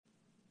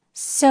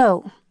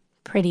So,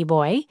 pretty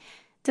boy,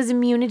 does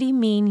immunity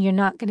mean you're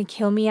not going to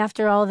kill me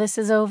after all this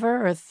is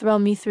over or throw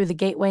me through the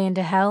gateway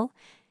into hell?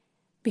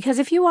 Because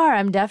if you are,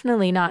 I'm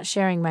definitely not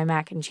sharing my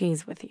mac and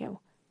cheese with you.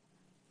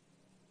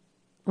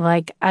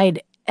 Like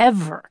I'd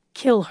ever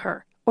kill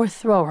her or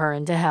throw her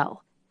into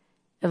hell.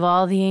 Of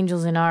all the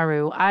angels in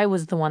Aru, I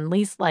was the one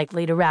least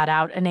likely to rat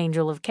out an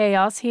angel of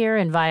chaos here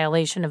in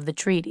violation of the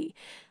treaty,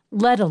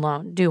 let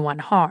alone do one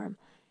harm.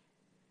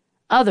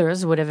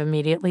 Others would have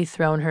immediately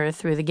thrown her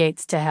through the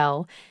gates to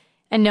hell,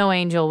 and no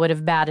angel would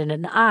have batted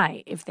an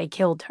eye if they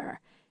killed her.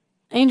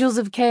 Angels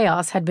of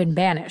chaos had been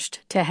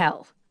banished to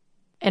hell.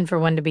 And for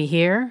one to be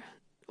here,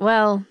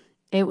 well,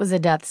 it was a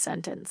death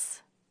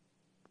sentence.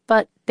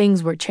 But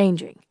things were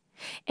changing,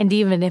 and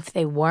even if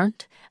they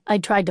weren't, I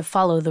tried to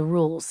follow the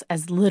rules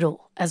as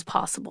little as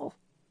possible.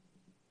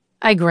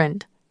 I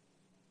grinned.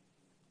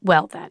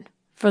 Well then,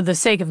 for the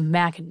sake of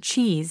mac and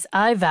cheese,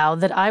 I vow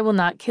that I will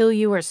not kill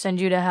you or send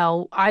you to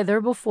hell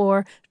either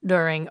before,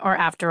 during, or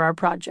after our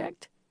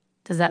project.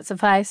 Does that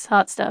suffice,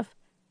 hot stuff?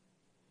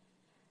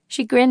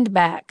 She grinned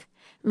back,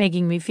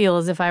 making me feel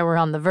as if I were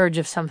on the verge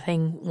of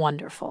something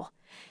wonderful.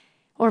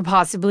 Or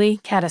possibly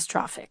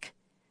catastrophic.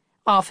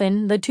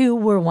 Often, the two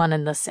were one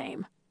and the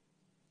same.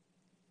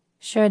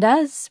 Sure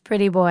does,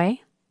 pretty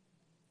boy.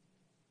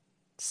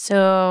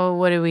 So,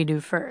 what do we do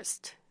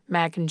first?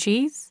 Mac and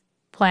cheese?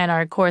 Plan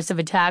our course of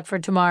attack for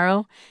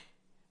tomorrow?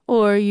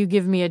 Or you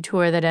give me a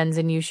tour that ends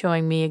in you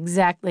showing me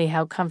exactly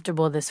how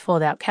comfortable this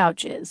fold-out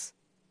couch is?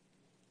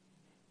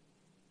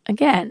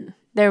 Again,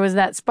 there was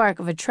that spark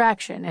of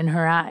attraction in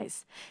her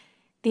eyes.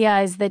 The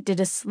eyes that did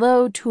a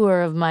slow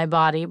tour of my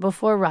body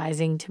before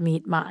rising to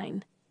meet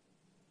mine.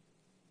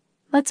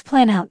 Let's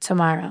plan out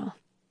tomorrow.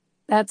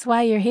 That's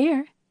why you're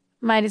here.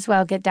 Might as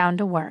well get down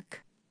to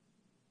work.